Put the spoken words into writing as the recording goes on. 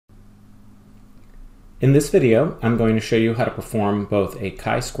In this video, I'm going to show you how to perform both a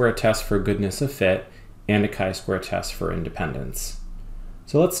chi-square test for goodness of fit and a chi-square test for independence.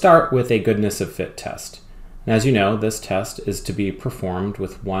 So let's start with a goodness of fit test. And as you know, this test is to be performed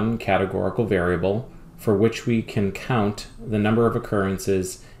with one categorical variable for which we can count the number of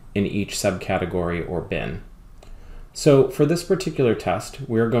occurrences in each subcategory or bin. So for this particular test,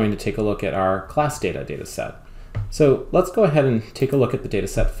 we're going to take a look at our class data dataset. So let's go ahead and take a look at the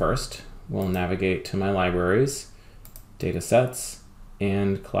dataset first. We'll navigate to my libraries, datasets,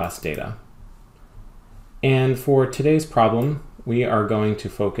 and class data. And for today's problem, we are going to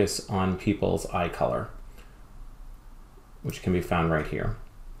focus on people's eye color, which can be found right here.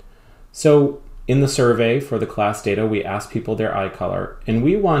 So in the survey for the class data, we ask people their eye color, and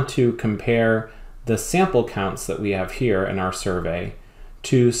we want to compare the sample counts that we have here in our survey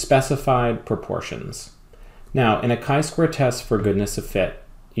to specified proportions. Now, in a chi-square test for goodness of fit,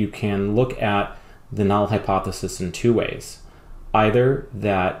 you can look at the null hypothesis in two ways. Either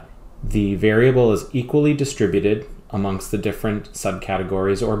that the variable is equally distributed amongst the different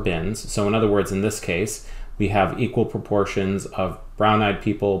subcategories or bins. So in other words, in this case, we have equal proportions of brown-eyed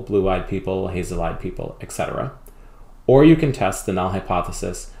people, blue-eyed people, hazel-eyed people, etc. Or you can test the null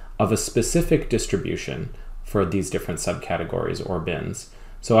hypothesis of a specific distribution for these different subcategories or bins.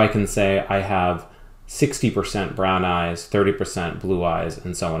 So I can say I have 60% brown eyes, 30% blue eyes,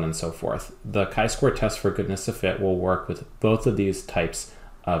 and so on and so forth. The chi-square test for goodness of fit will work with both of these types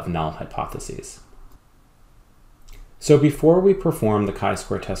of null hypotheses. So before we perform the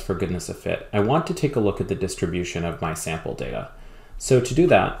chi-square test for goodness of fit, I want to take a look at the distribution of my sample data. So to do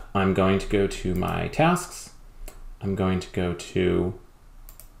that, I'm going to go to my tasks, I'm going to go to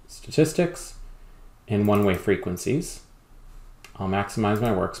statistics and one-way frequencies. I'll maximize my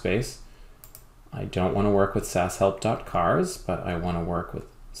workspace. I don't want to work with sashelp.cars, but I want to work with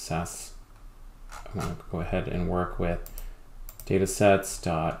SAS. I want to go ahead and work with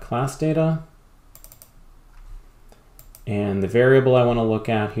datasets.classData. And the variable I want to look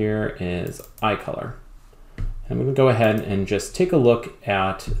at here is eye color. And I'm going to go ahead and just take a look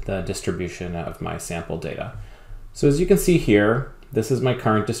at the distribution of my sample data. So as you can see here, this is my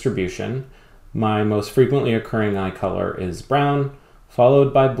current distribution. My most frequently occurring eye color is brown,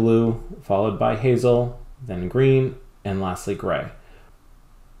 followed by blue, followed by hazel, then green, and lastly gray.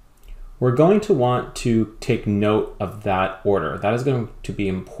 We're going to want to take note of that order. That is going to be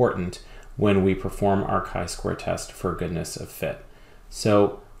important when we perform our chi-square test for goodness of fit.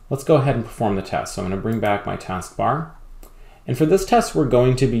 So let's go ahead and perform the test. So I'm going to bring back my taskbar. And for this test, we're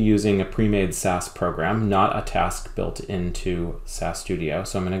going to be using a pre-made SAS program, not a task built into SAS Studio.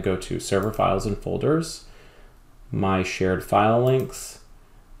 So I'm going to go to Server Files and Folders, my shared file links,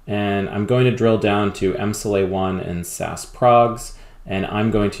 and I'm going to drill down to MSLA1 and SAS progs, and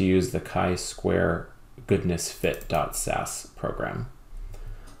I'm going to use the chi-square goodnessfit.sas program.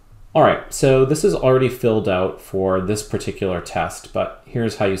 All right, so this is already filled out for this particular test, but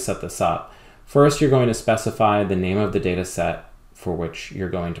here's how you set this up. First, you're going to specify the name of the data set for which you're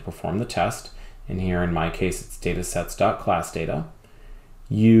going to perform the test, and here in my case it's datasets.classData.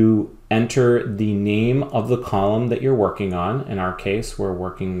 You enter the name of the column that you're working on. In our case, we're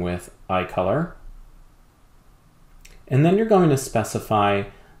working with eye color. And then you're going to specify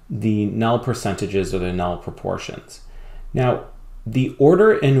the null percentages or the null proportions. Now, the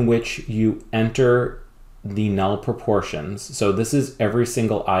order in which you enter the null proportions, so this is every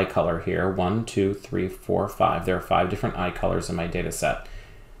single eye color here, 1, 2, 3, 4, 5. There are 5 different eye colors in my data set.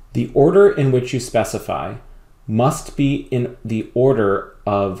 The order in which you specify must be in the order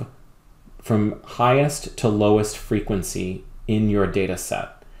of from highest to lowest frequency in your data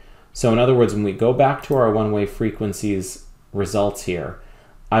set. So in other words, when we go back to our one-way frequencies results here,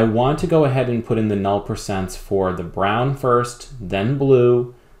 I want to go ahead and put in the null percents for the brown first, then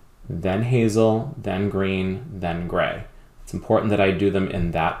blue, then hazel, then green, then gray. It's important that I do them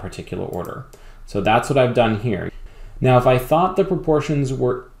in that particular order. So that's what I've done here. Now, if I thought the proportions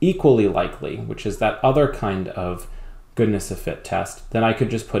were equally likely, which is that other kind of goodness of fit test, then I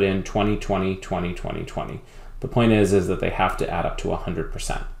could just put in 20, 20, 20, 20, 20. The point is that they have to add up to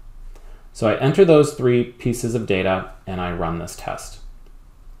 100%. So I enter those 3 pieces of data and I run this test.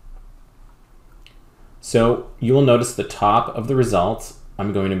 So you will notice the top of the results,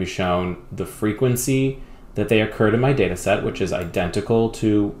 I'm going to be shown the frequency that they occurred in my data set, which is identical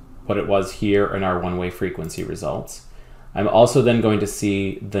to what it was here in our one-way frequency results. I'm also then going to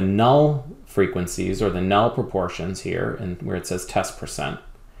see the null frequencies or the null proportions here and where it says test percent.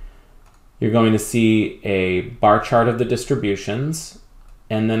 You're going to see a bar chart of the distributions.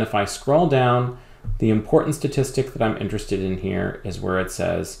 And then if I scroll down, the important statistic that I'm interested in here is where it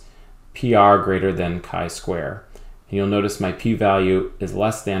says PR greater than chi-square. And you'll notice my p-value is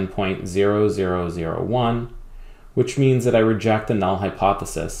less than 0.0001, which means that I reject the null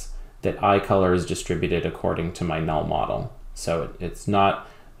hypothesis that eye color is distributed according to my null model. So it's not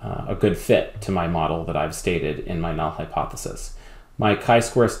a good fit to my model that I've stated in my null hypothesis. My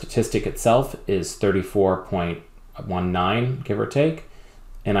chi-square statistic itself is 34.19, give or take.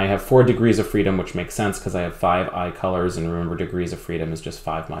 And I have 4 degrees of freedom, which makes sense because I have 5 eye colors, and remember degrees of freedom is just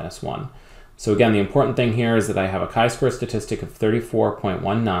 5 minus 1. So again, the important thing here is that I have a chi-square statistic of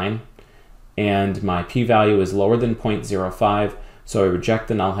 34.19, and my p-value is lower than 0.05, so I reject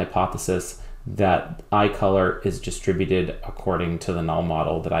the null hypothesis that eye color is distributed according to the null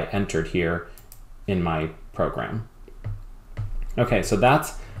model that I entered here in my program. Okay, so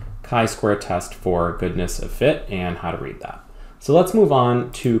that's chi-square test for goodness of fit and how to read that. So let's move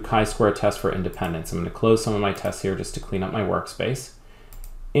on to chi-square test for independence. I'm going to close some of my tests here just to clean up my workspace.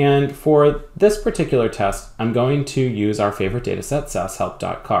 And for this particular test, I'm going to use our favorite dataset,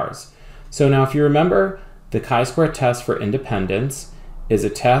 sashelp.cars. So now if you remember, the chi-square test for independence is a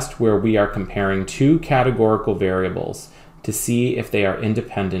test where we are comparing 2 categorical variables to see if they are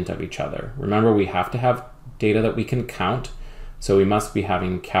independent of each other. Remember, we have to have data that we can count, so we must be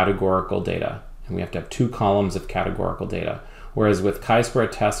having categorical data, and we have to have 2 columns of categorical data. Whereas with chi-square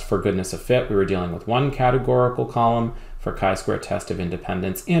test for goodness of fit, we were dealing with 1 categorical column. For chi-square test of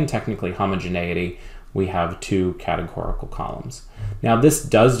independence and technically homogeneity, we have 2 categorical columns. Now this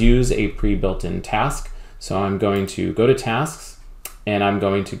does use a pre-built-in task, so I'm going to go to tasks, and I'm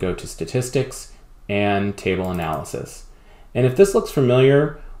going to go to statistics and table analysis. And if this looks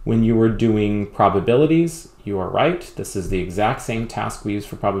familiar when you were doing probabilities, you are right. This is the exact same task we use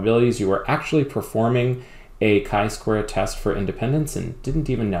for probabilities. You were actually performing a chi-square test for independence and didn't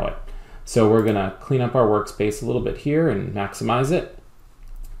even know it. So we're going to clean up our workspace a little bit here and maximize it.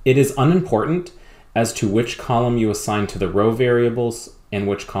 It is unimportant as to which column you assign to the row variables and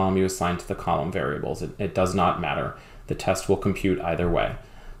which column you assign to the column variables. It does not matter. The test will compute either way.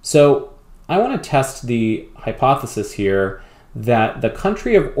 So I want to test the hypothesis here that the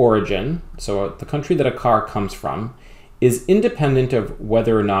country of origin, so the country that a car comes from, is independent of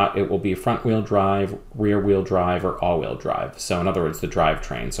whether or not it will be front-wheel drive, rear-wheel drive, or all-wheel drive. So in other words, the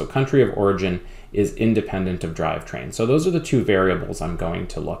drivetrain. So country of origin is independent of drivetrain. So those are the 2 variables I'm going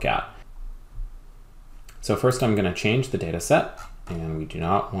to look at. So first I'm going to change the data set, and we do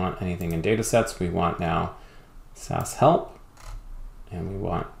not want anything in data sets. We want now SAS help, and we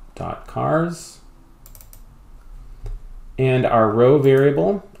want .cars. And our row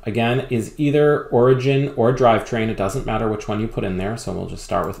variable, again, is either origin or drivetrain. It doesn't matter which one you put in there, so we'll just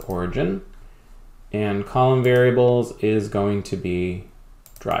start with origin. And column variables is going to be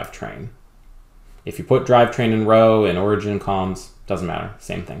drivetrain. If you put drivetrain in row and origin columns, doesn't matter,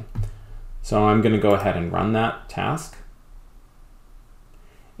 same thing. So I'm going to go ahead and run that task.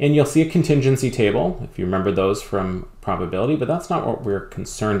 And you'll see a contingency table, if you remember those from probability, but that's not what we're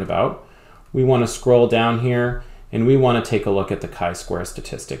concerned about. We want to scroll down here, and we want to take a look at the chi-square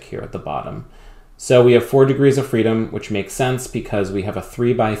statistic here at the bottom. So we have 4 degrees of freedom, which makes sense because we have a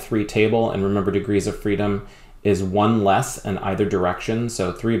 3 by 3 table, and remember degrees of freedom is 1 less in either direction.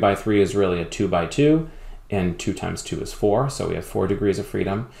 So 3 by 3 is really a 2 by 2, and 2 times 2 is 4, so we have 4 degrees of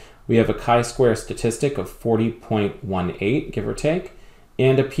freedom. We have a chi-square statistic of 40.18, give or take,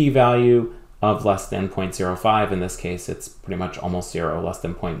 and a p-value of less than 0.05. In this case, it's pretty much almost 0, less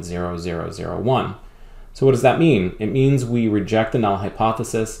than 0.0001. So what does that mean? It means we reject the null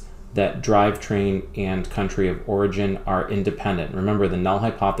hypothesis that drivetrain and country of origin are independent. Remember, the null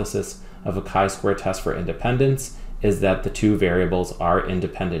hypothesis of a chi-square test for independence is that the 2 variables are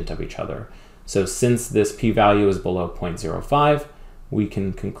independent of each other. So since this p-value is below 0.05, we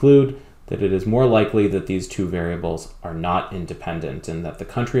can conclude that it is more likely that these 2 variables are not independent and that the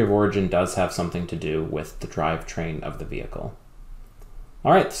country of origin does have something to do with the drivetrain of the vehicle.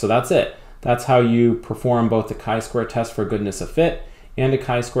 All right, so that's it. That's how you perform both the chi-square test for goodness of fit and a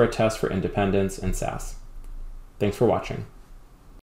chi-square test for independence in SAS. Thanks for watching.